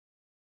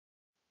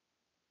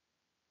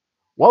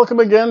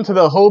Welcome again to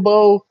the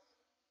Hobo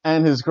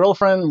and His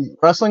Girlfriend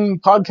Wrestling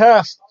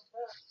Podcast.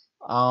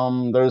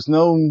 There's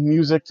no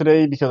music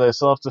today because I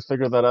still have to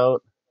figure that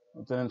out.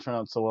 It didn't turn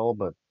out so well,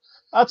 but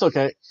that's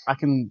okay. I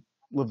can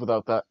live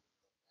without that.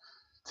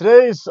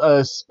 Today's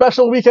a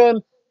special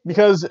weekend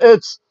because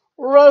it's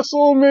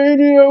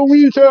Wrestlmania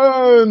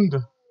weekend!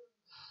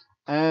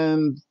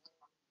 And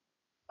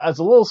as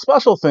a little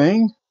special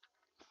thing,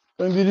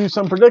 I'm going to do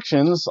some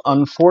predictions.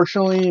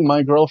 Unfortunately,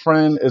 my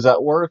girlfriend is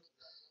at work.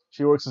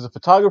 She works as a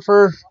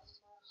photographer,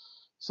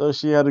 so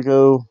she had to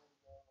go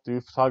do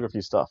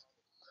photography stuff.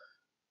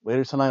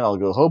 Later tonight, I'll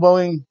go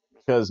hoboing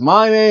because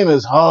my name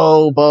is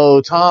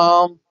Hobo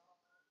Tom.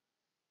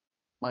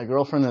 My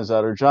girlfriend is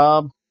at her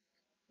job.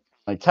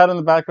 My cat in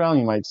the background,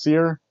 you might see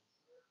her.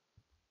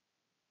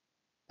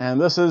 And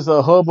this is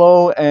the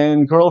Hobo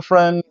and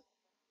Girlfriend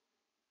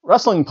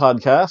Wrestling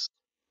Podcast.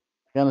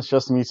 Again, it's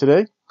just me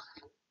today.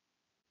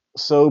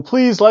 So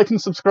please like and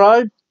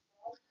subscribe.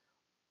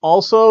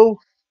 Also,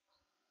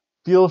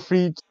 feel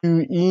free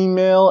to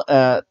email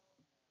at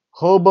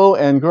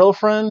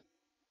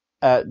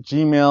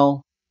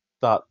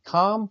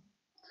hoboandgirlfriend@gmail.com.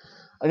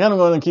 Again, I'm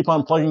going to keep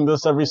on plugging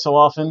this every so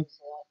often.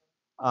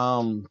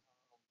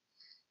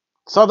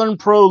 Southern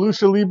Pro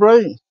Lucha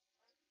Libre.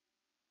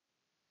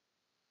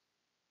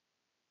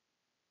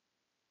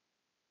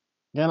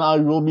 Again, I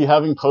will be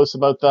having posts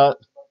about that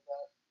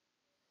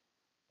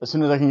as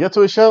soon as I can get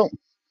to a show.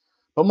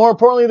 But more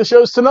importantly, the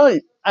show's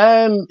tonight,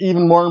 and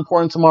even more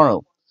important,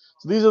 tomorrow.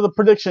 So these are the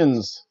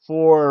predictions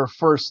for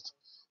first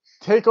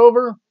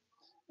Takeover,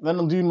 then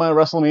I'll do my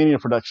Wrestlemania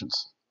predictions.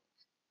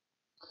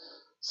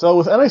 So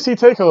with NXT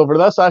Takeover,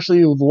 that's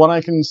actually the one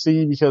I can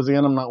see because,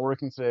 again, I'm not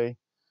working today.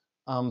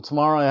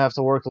 Tomorrow I have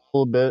to work a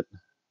little bit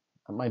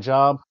at my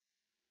job,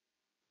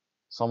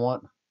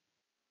 somewhat.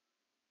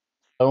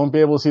 I won't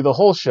be able to see the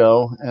whole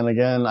show, and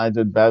again, I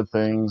did bad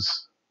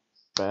things,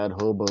 bad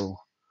hobo.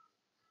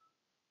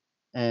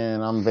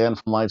 And I'm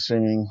banned from live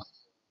streaming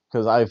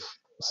because I've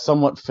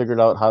somewhat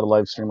figured out how to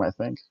live stream, I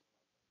think.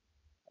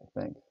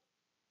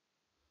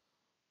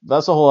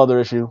 That's a whole other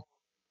issue.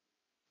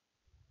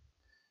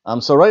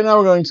 So right now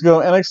we're going to go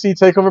NXT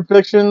TakeOver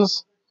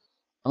predictions.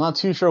 I'm not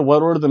too sure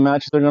what order the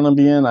matches are going to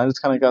be in. I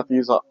just kind of got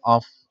these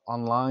off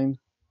online.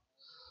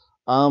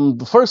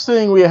 The first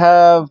thing we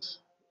have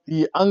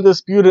the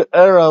Undisputed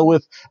Era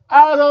with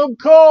Adam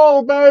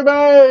Cole,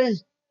 baby!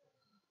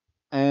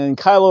 And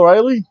Kyle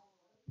O'Reilly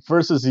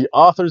versus the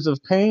Authors of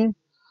Pain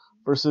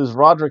versus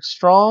Roderick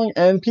Strong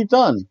and Pete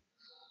Dunne.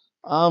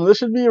 This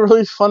should be a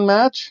really fun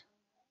match.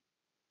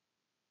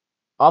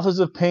 Authors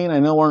of Pain, I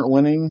know, aren't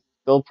winning.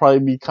 They'll probably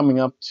be coming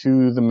up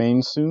to the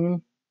main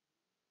soon.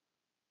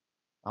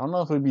 I don't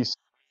know if it would be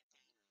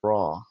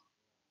Raw.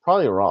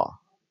 Probably Raw.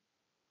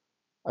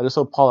 I just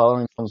hope Paul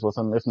Ellering comes with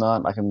him. If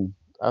not,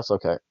 that's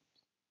okay.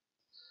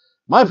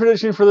 My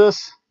prediction for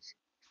this,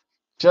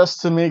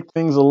 just to make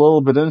things a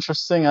little bit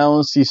interesting, I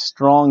want to see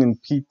Strong and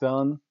Pete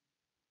Dunne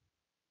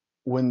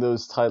win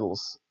those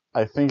titles.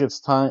 I think it's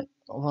time.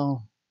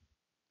 Well,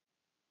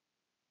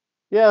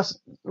 yes,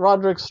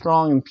 Roderick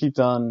Strong and Pete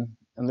Dunne,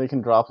 and they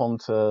can drop them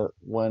to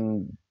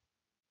when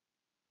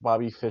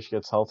Bobby Fish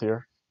gets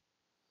healthier.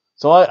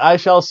 So I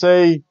shall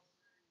say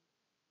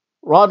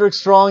Roderick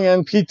Strong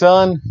and Pete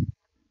Dunne,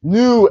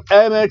 new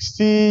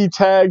NXT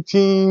Tag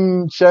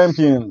Team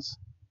Champions.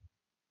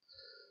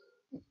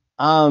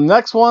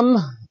 Next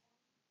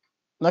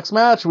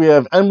match, we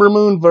have Ember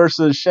Moon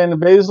versus Shayna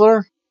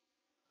Baszler.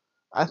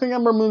 I think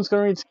Ember Moon's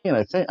going to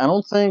retain. I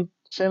don't think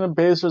Shayna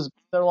Baszler's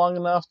been there long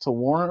enough to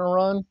warrant a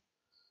run,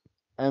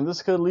 and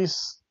this could at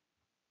least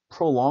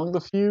prolong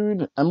the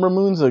feud. Ember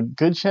Moon's a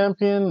good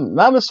champion,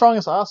 not as strong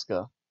as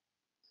Asuka,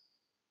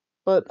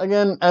 but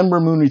again, Ember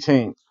Moon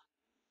retains.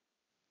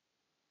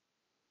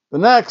 The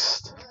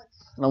next,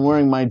 and I'm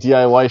wearing my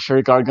DIY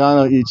shirt,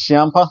 Gargano y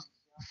Ciampa.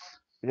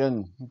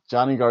 Again,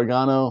 Johnny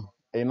Gargano,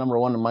 a number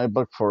one in my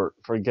book for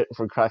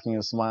cracking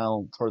a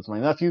smile towards my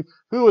nephew,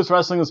 who was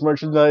wrestling this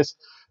merchandise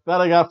that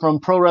I got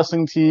from Pro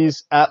Wrestling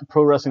Tees at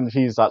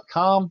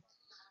ProWrestlingTees.com.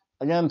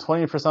 Again,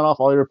 20% off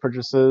all your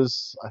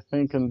purchases, I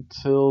think,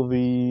 until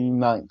the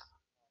 9th.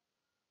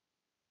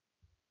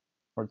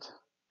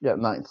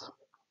 9th.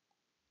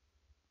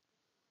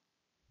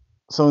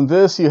 So in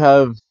this, you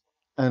have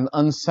an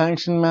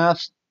unsanctioned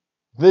match.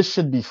 This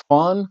should be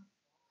fun.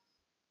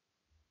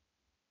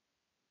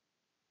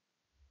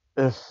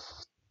 If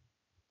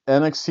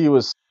NXT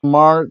was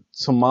smart,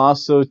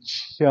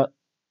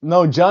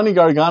 Johnny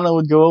Gargano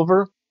would go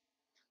over,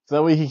 so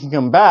that way he can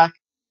come back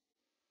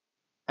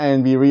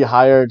and be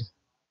rehired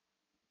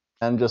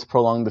and just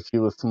prolong the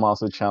feud with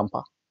Tommaso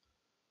Ciampa.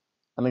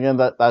 And again,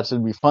 that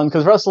should be fun,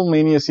 because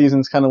WrestleMania season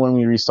is kind of when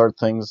we restart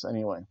things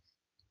anyway.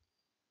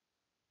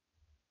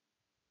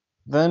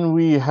 Then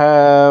we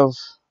have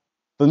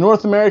the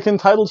North American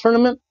title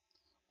tournament,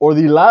 or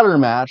the ladder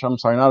match. I'm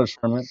sorry, not a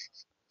tournament.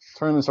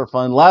 Tournaments are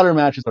fun. Ladder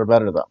matches are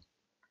better, though.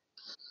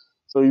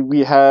 So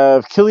we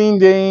have Killian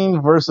Dane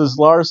versus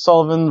Lars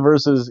Sullivan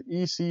versus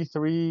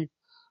EC3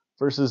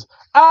 versus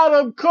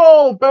Adam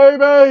Cole,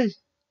 baby!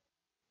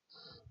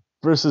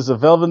 versus the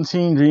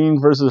Velveteen Dream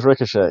versus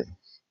Ricochet.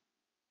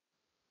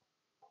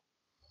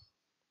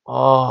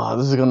 Oh,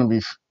 this is going to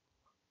be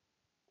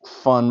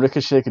fun.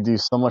 Ricochet could do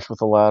so much with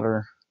the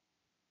ladder.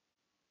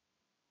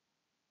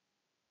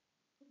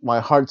 My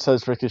heart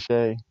says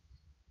Ricochet,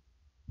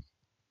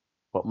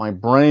 but my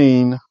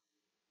brain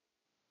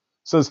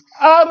says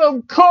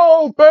Adam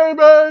Cole,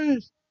 baby!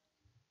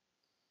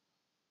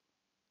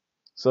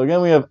 So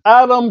again, we have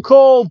Adam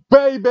Cole,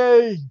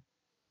 baby,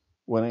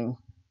 winning.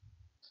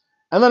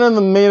 And then in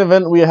the main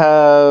event, we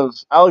have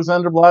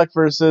Alexander Black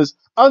versus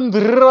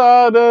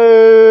Andrade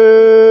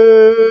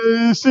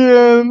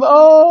Cien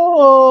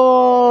Almas.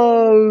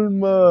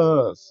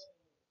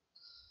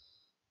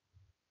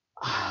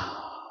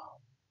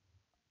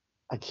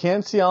 I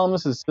can't see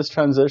Almas as this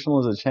transitional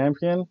as a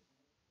champion.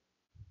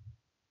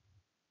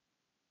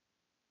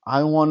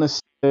 I want to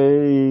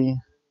say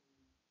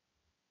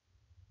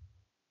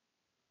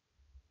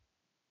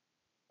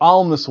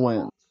Almas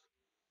wins.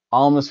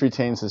 Almas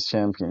retains his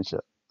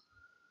championship.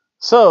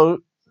 So,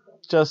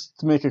 just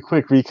to make a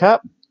quick recap,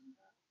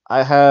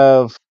 I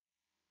have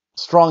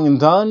Strong and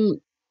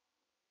Dunn,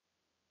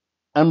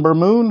 Ember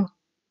Moon,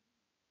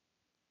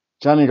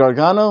 Johnny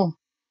Gargano,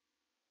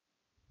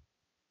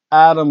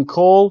 Adam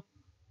Cole,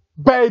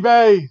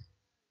 baby,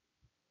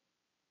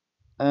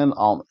 and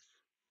Almas.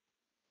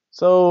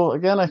 So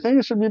again, I think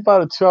it should be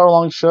about a 2-hour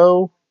long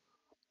show.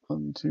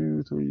 1,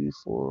 2, 3,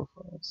 4,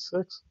 5,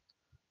 6.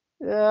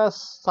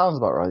 Yes, sounds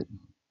about right.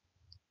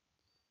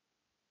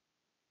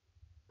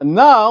 And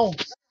now,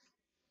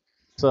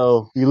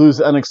 so you lose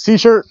the NXT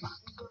shirt.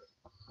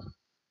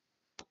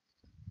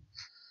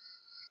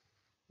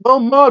 The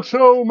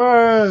Macho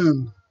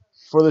Man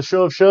for the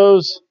show of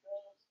shows.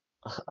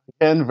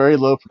 Again, very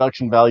low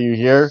production value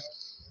here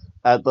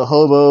at the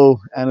Hobo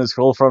and His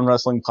Girlfriend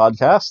Wrestling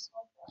Podcast.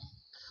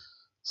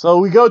 So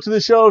we go to the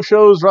show of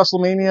shows,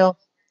 Wrestlemania.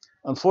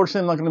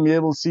 Unfortunately, I'm not going to be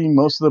able to see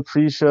most of the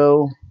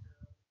pre-show.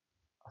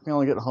 I can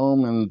only get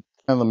home and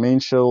the main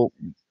show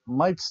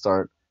might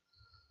start.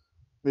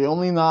 The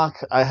only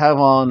knock I have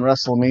on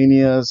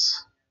Wrestlemanias,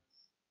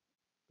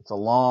 it's a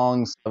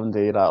long 7 to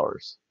 8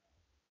 hours.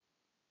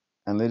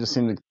 And they just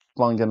seem to keep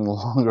on getting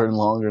longer and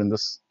longer. And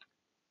this,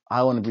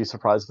 I wouldn't be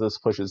surprised if this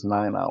pushes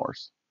 9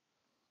 hours.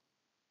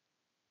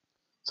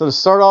 So to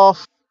start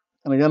off,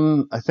 and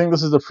again, I think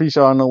this is the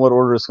pre-show. I don't know what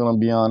order it's going to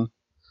be on.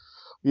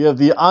 We have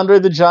the Andre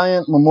the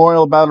Giant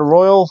Memorial Battle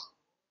Royal.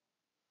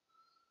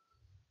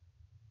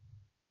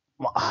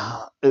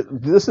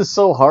 This is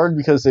so hard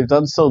because they've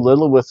done so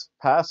little with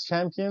past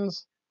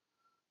champions.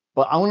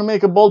 But I'm going to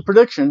make a bold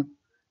prediction.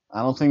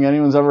 I don't think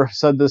anyone's ever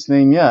said this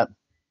name yet.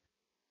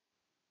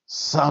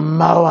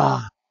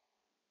 Samoa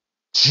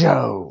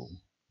Joe,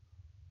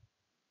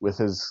 with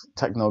his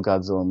Techno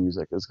Godzilla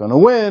music, is going to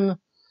win.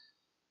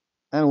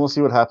 And we'll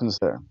see what happens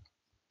there.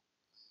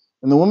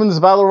 In the Women's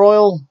Battle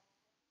Royal,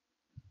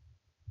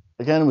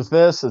 again with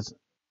this,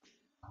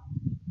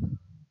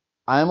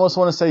 I almost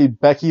want to say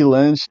Becky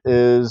Lynch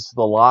is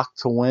the lock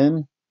to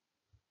win.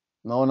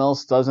 No one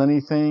else does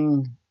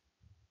anything,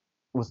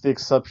 with the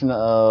exception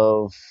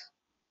of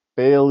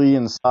Bayley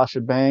and Sasha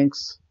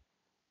Banks.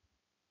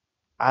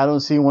 I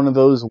don't see one of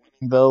those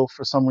winning, though,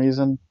 for some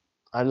reason.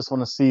 I just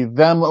want to see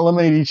them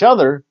eliminate each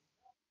other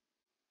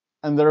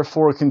and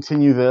therefore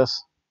continue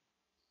this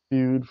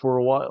feud for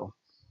a while.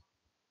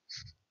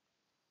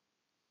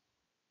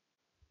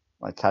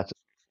 I catch it.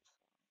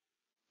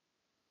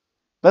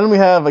 Then we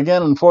have,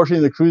 again,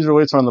 unfortunately, the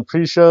Cruiserweights are on the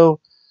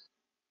pre-show.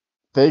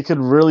 They could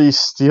really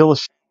steal a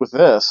show with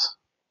this.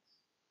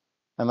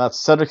 And that's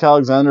Cedric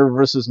Alexander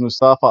versus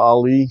Mustafa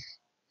Ali.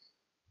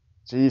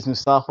 Jeez,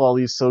 Mustafa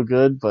Ali is so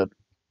good, but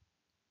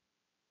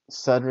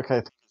Cedric, I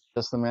think, is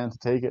just the man to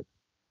take it.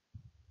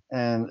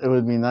 And it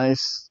would be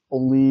nice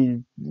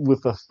only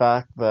with the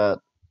fact that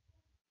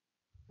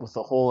with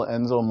the whole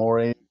Enzo Amore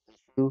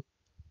issue,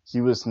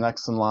 he was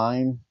next in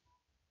line.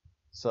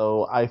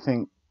 So I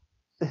think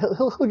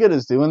he'll get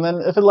his due. And then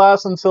if it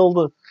lasts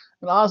until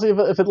and honestly,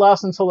 if it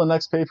lasts until the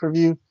next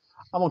pay-per-view,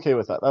 I'm okay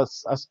with that.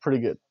 That's pretty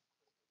good.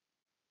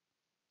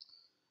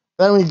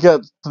 Then we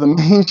get to the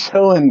main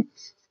show and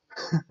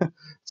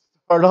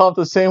start off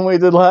the same way we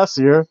did last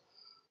year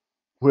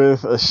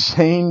with a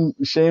Shane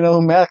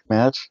O'Mac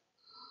match.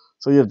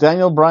 So you have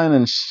Daniel Bryan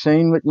and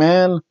Shane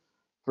McMahon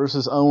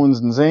versus Owens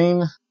and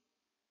Zayn.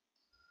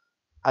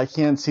 I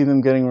can't see them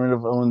getting rid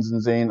of Owens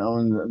and Zayn.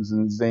 Owens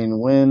and Zayn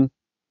win.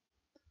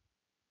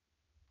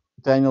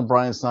 Daniel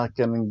Bryan's not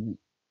getting.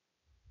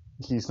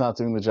 He's not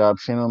doing the job.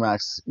 Shane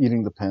O'Mac's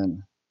eating the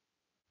pin.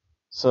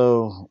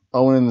 So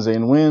Owens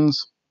and Zayn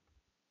wins.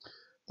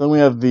 Then we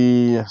have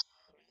the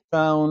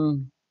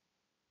SmackDown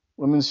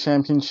Women's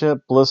Championship,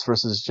 Bliss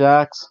versus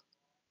Jax.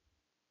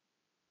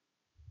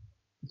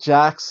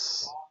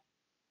 Jax,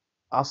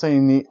 I'll say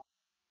Nia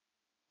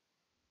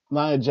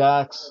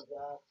Jax,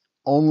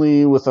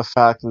 only with the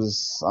fact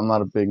is I'm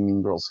not a big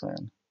Mean Girls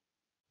fan.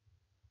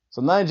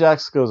 So Nia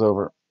Jax goes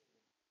over.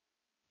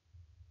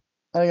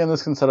 And again,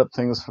 this can set up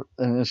things,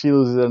 and if she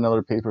loses at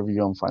another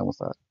pay-per-view, I'm fine with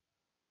that.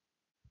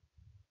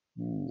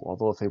 Ooh,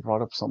 although if they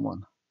brought up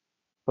someone.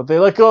 But they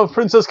let go of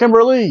Princess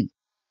Kimberly.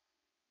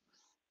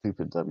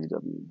 Stupid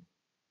WWE.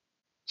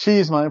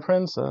 She's my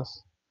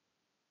princess.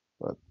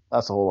 But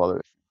that's a whole other.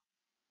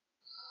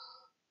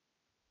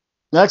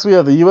 Next, we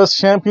have the U.S.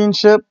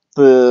 Championship,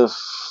 the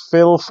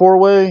Fatal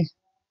 4-Way,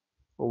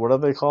 or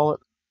whatever they call it.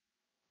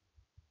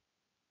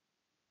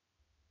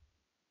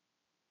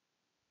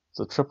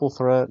 It's a triple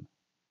threat.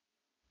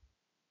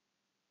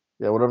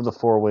 Yeah, whatever the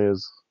 4-Way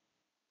is.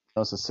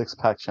 No, it's a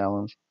 6-pack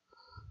challenge.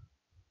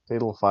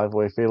 Fatal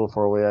 5-Way, Fatal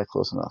 4-Way, yeah,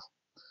 close enough.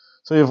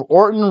 So you have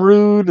Orton,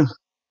 Rude,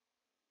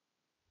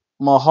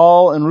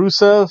 Mahal, and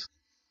Rusev.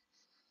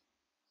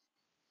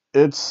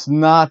 It's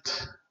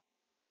not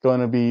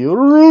going to be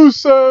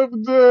Rusev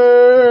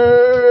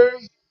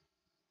Day.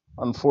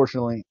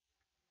 Unfortunately,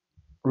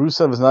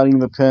 Rusev is not even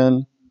the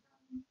pin.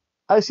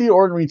 I see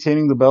Orton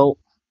retaining the belt.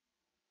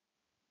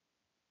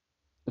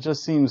 It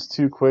just seems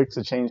too quick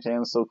to change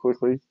hands so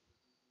quickly.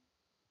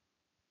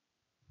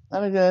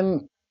 And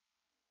again,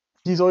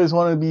 he's always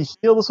wanted to be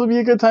heel. This would be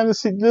a good time to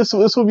see this.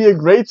 This would be a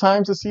great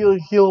time to see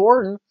heel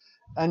Orton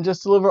and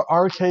just deliver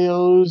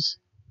RKO's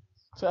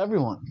to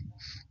everyone.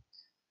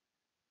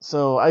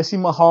 So I see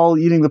Mahal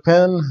eating the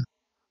pin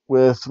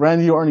with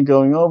Randy Orton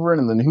going over,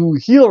 and then who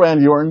heel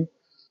Randy Orton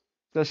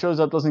just shows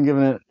up, doesn't give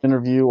an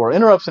interview or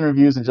interrupts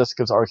interviews, and just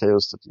gives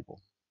RKO's to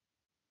people.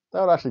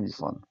 That would actually be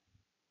fun.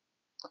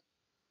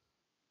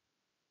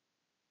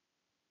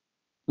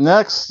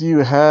 Next, you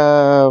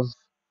have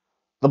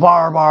the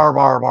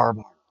Bar.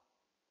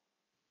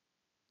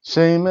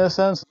 Sheamus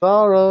and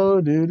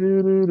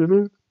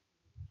Cesaro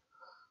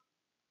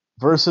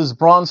versus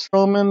Braun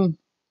Strowman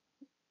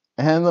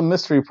and the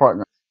mystery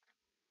partner.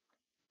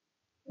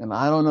 And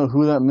I don't know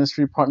who that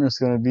mystery partner is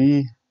going to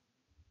be.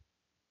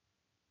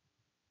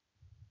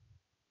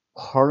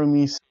 Part of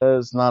me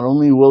says not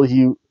only will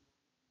he...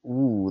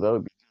 Ooh, that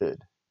would be good.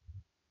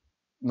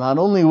 Not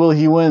only will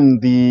he win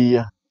the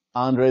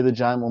Andre the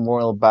Giant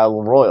Memorial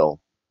Battle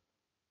Royal,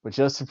 but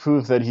just to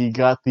prove that he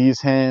got these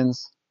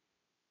hands,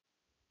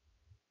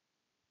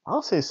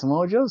 I'll say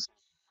Samoa Joe's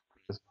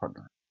his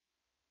partner.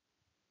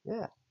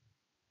 Yeah,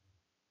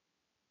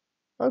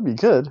 that'd be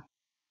good.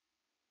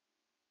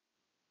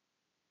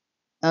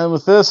 And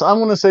with this, I'm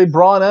going to say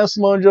Braun and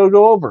Samoa Joe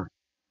go over.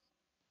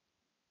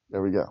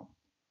 There we go.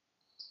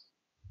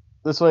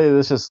 This way,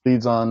 this just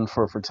leads on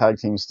for tag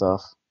team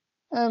stuff.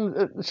 And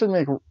it should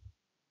make at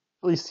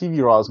least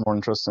TV Raws more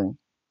interesting.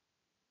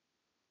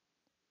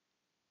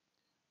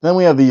 Then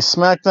we have the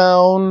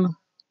SmackDown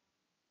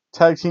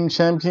Tag Team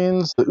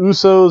Champions, the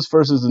Usos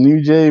versus the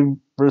New Day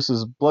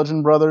versus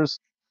Bludgeon Brothers.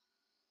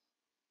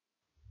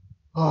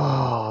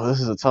 Oh, this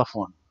is a tough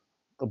one.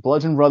 The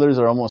Bludgeon Brothers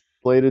are almost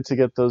slated to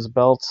get those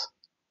belts.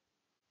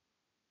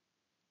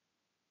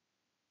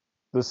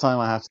 This time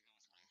I have to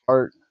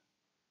heart.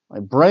 My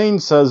brain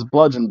says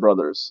Bludgeon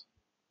Brothers.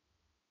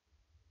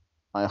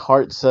 My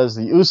heart says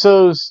the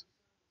Usos.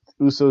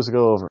 Usos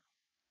go over.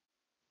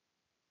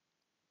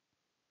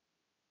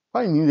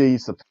 Probably New Day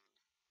eats the.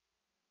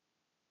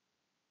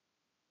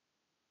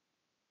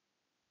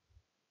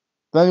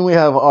 Then we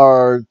have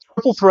our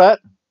triple threat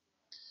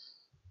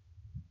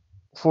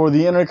for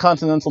the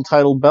Intercontinental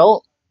title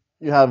belt.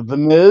 You have The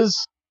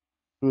Miz,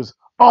 who's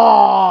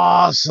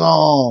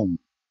awesome,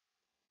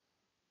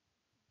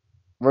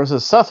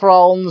 versus Seth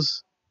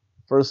Rollins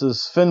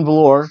versus Finn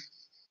Balor.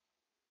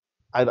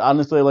 I'd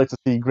honestly like to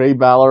see Gray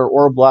Balor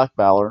or Black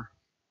Balor.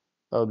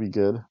 That would be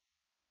good.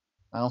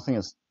 I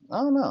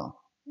don't know.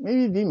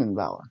 Maybe Demon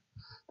Balor.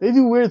 They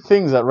do weird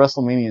things at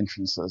WrestleMania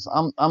entrances.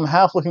 I'm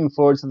half looking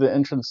forward to the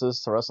entrances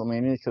to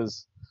WrestleMania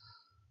because,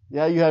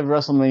 yeah, you have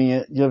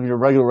WrestleMania, you have your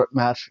regular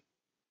match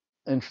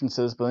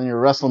entrances, but then your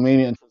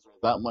WrestleMania entrances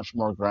are that much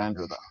more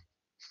grander, though.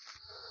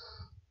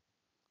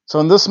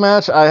 So in this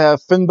match, I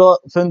have Finn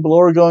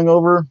Balor going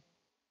over,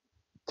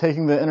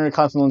 taking the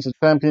Intercontinental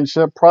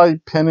Championship, probably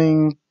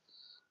pinning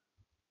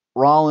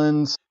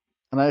Rollins,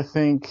 and I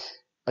think,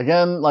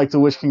 again, like to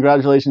wish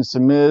congratulations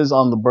to Miz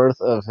on the birth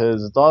of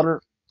his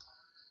daughter.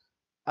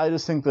 I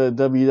just think the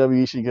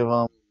WWE should give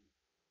him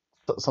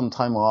some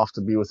time off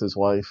to be with his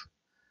wife.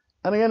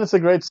 And again, it's a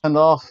great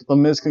send-off. The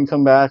Miz can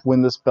come back,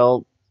 win this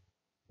belt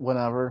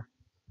whenever.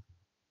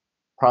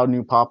 Proud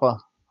new papa.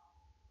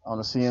 I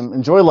want to see him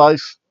enjoy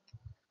life.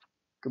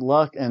 Good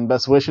luck and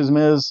best wishes,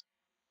 Miz.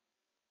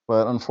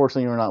 But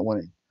unfortunately, you're not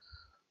winning.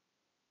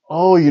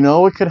 Oh, you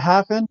know what could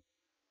happen?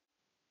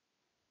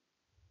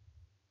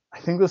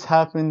 I think this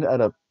happened at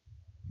a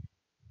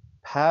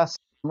past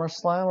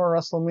SummerSlam or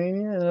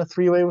WrestleMania in a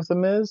three-way with The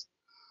Miz.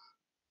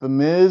 The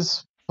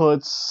Miz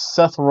puts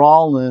Seth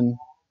Rollins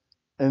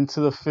into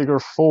the figure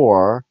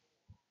four.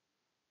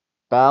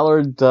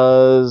 Balor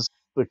does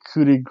the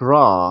coup de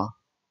grace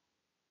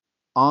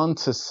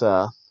onto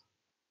Seth,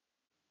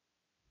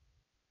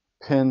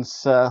 pins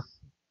Seth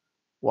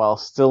while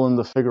still in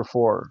the figure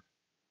four.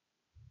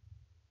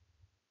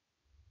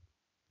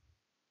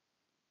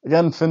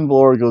 Again, Finn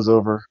Balor goes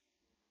over.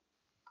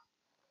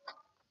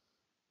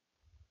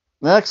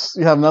 Next,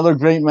 you have another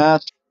great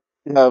match.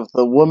 You have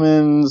the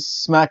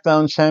Women's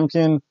SmackDown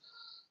Champion,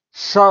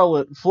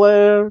 Charlotte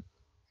Flair.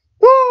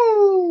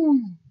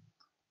 Woo!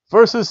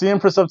 versus the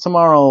Empress of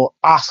Tomorrow,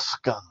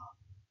 Asuka.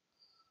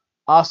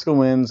 Asuka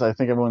wins. I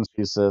think everyone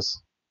sees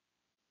this.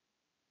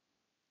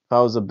 If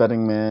I was a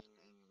betting man,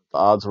 the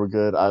odds were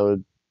good, I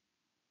would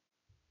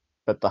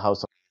bet the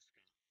house.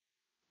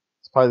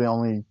 It's probably the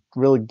only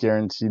really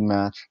guaranteed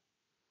match.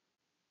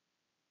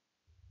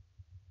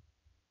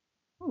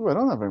 Ooh, I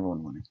don't have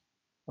everyone winning.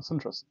 That's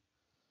interesting.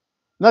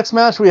 Next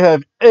match, we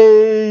have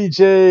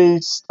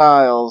AJ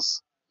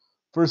Styles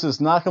versus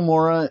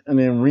Nakamura in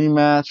a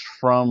rematch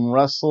from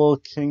Wrestle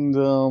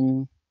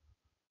Kingdom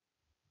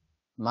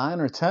 9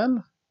 or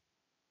 10.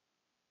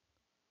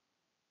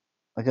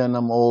 Again,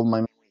 I'm old. My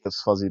memory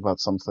gets fuzzy about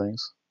some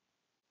things.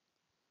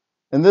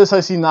 In this, I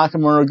see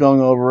Nakamura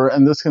going over,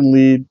 and this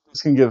can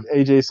give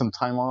AJ some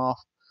time off.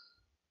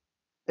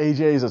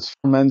 AJ is a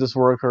tremendous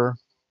worker,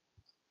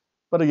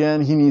 but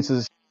again, he needs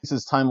his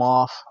time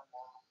off.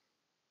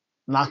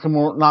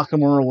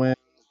 Nakamura wins.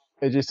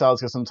 AJ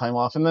Styles gets some time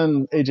off, and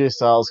then AJ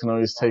Styles can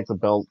always take the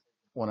belt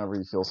whenever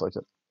he feels like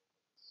it.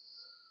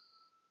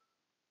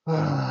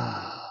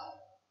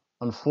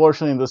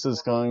 Unfortunately, this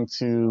is going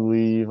to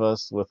leave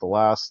us with the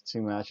last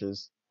two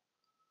matches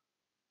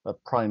that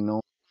probably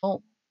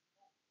well,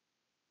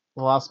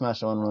 the last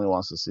match no one really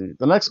wants to see.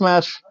 The next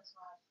match,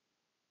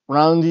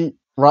 Ronda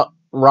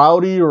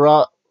Rousey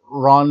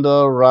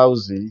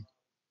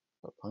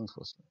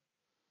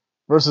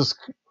versus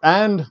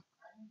and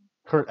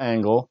Kurt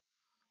Angle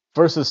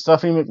versus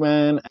Stephanie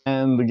McMahon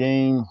and the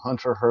Game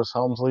Hunter Hearst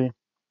Helmsley.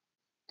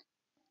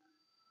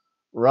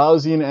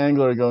 Rousey and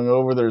Angle are going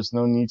over. There's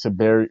no need to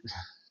bury.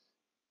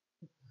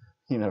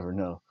 You never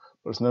know.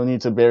 There's no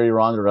need to bury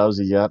Ronda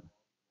Rousey yet.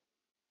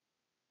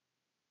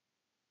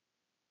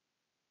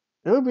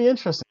 It would be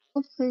interesting. I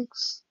don't think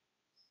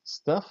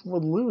Steph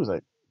would lose.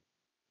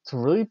 To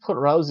really put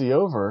Rousey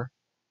over,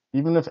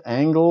 even if the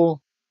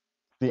Angle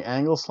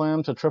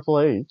Slam to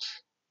Triple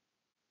H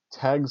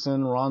tags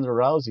in Ronda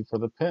Rousey for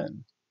the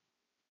pin.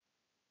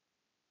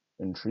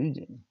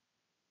 Intriguing.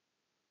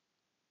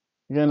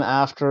 Again,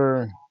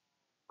 after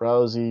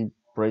Rousey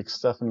breaks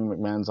Stephanie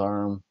McMahon's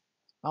arm,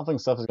 I don't think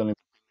Steph is going to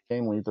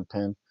game lead the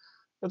pin.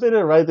 If they did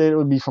it right, it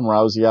would be from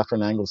Rousey after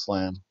an Angle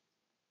Slam.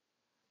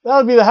 That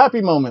would be the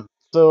happy moment.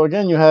 So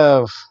again, you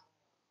have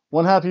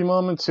one happy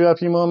moment, two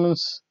happy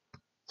moments,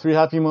 three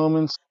happy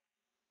moments.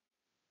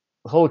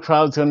 The whole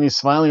crowd's going to be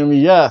smiling at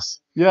me.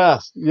 Yes,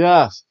 yes,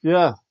 yes,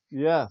 yes,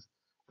 yes.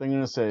 They're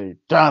going to say,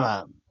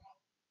 Donna,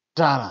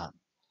 Donna,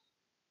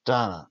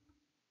 Donna.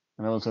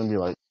 And everyone's going to be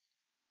like,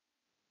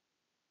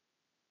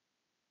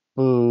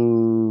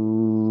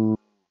 boo.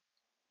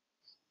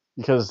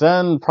 Because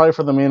then, probably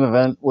for the main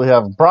event, we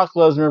have Brock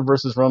Lesnar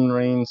versus Roman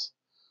Reigns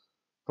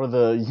for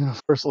the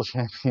Universal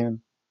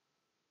Champion.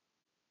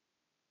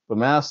 The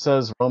math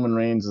says Roman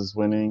Reigns is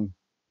winning.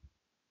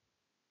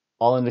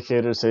 All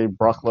indicators say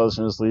Brock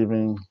Lesnar is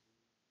leaving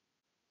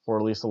for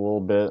at least a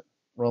little bit.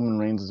 Roman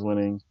Reigns is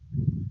winning.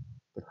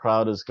 The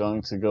crowd is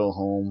going to go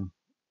home.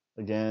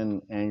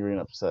 Again, angry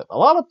and upset. A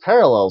lot of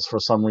parallels for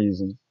some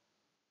reason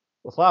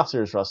with last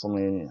year's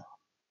WrestleMania.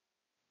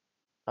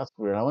 That's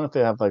weird. I wonder if they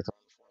have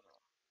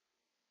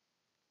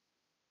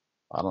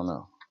I don't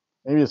know.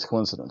 Maybe it's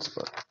coincidence,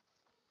 but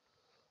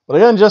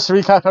again, just to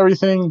recap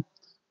everything,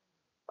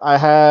 I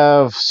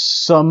have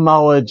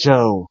Samoa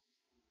Joe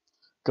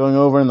going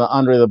over in the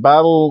Andre the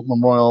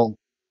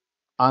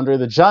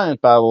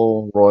Giant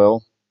Battle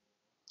Royal.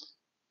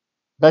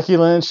 Becky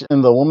Lynch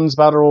in the Women's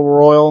Battle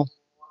Royal.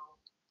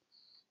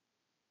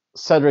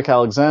 Cedric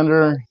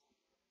Alexander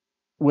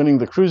winning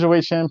the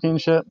Cruiserweight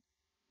Championship.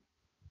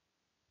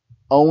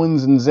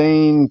 Owens and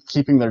Zayn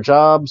keeping their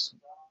jobs,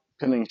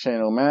 pinning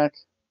Shane O'Mac.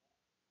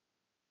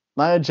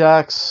 Nia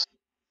Jax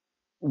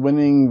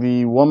winning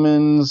the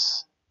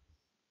Women's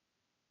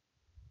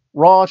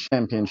Raw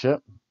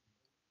Championship.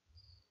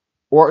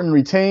 Orton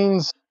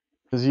retains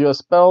his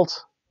U.S.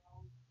 belt.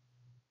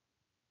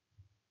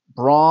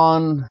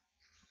 Braun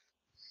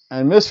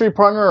and mystery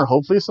partner,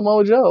 hopefully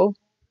Samoa Joe,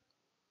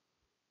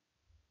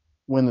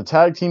 win the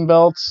tag team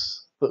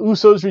belts. The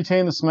Usos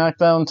retain the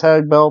SmackDown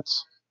tag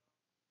belts.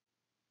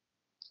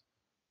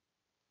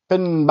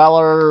 Finn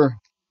Balor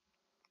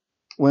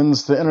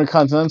wins the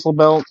Intercontinental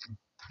belt.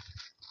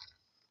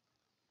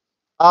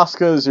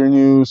 Asuka is your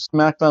new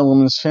SmackDown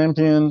Women's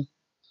Champion.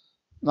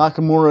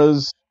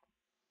 Shinsuke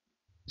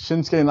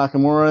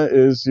Nakamura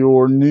is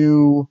your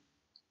new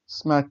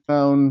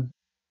SmackDown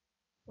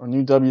or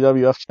new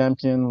WWF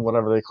Champion,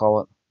 whatever they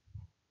call it.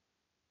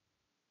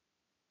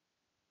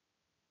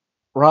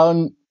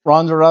 Ronda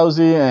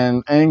Rousey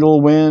and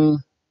Angle win.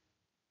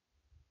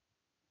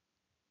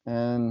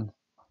 And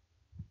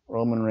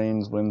Roman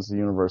Reigns wins the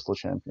Universal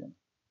Champion.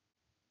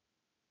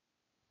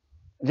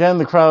 Again,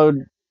 the crowd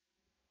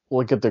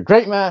will get their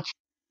great match.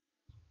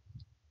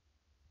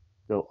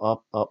 Go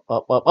up, up,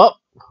 up, up, up,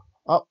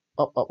 up,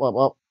 up, up, up,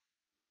 up,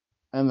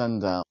 and then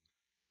down.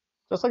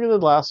 Just like I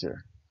did last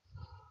year.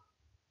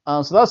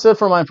 So that's it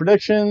for my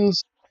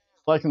predictions.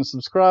 Like and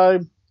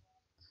subscribe.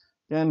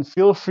 Again,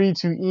 feel free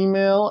to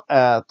email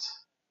at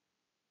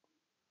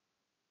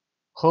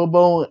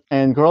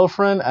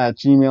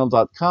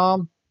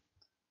hoboandgirlfriend@gmail.com.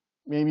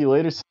 maybe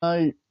later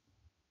tonight.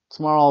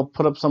 Tomorrow I'll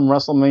put up some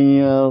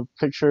WrestleMania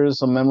pictures,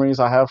 some memories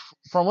I have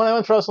from when I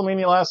went to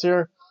WrestleMania last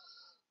year.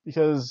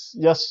 Because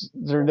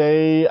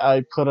yesterday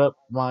I put up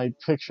my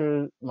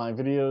picture, my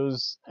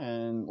videos,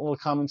 and a little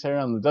commentary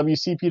on the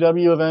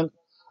WCPW event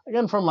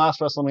again from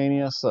last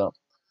WrestleMania. So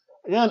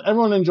again,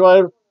 everyone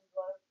enjoy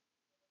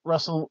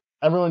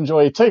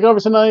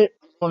Takeover tonight.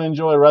 Everyone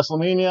enjoy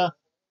WrestleMania.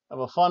 Have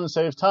a fun,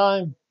 safe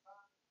time,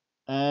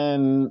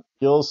 and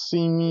you'll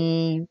see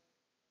me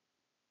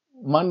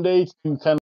Monday to kind of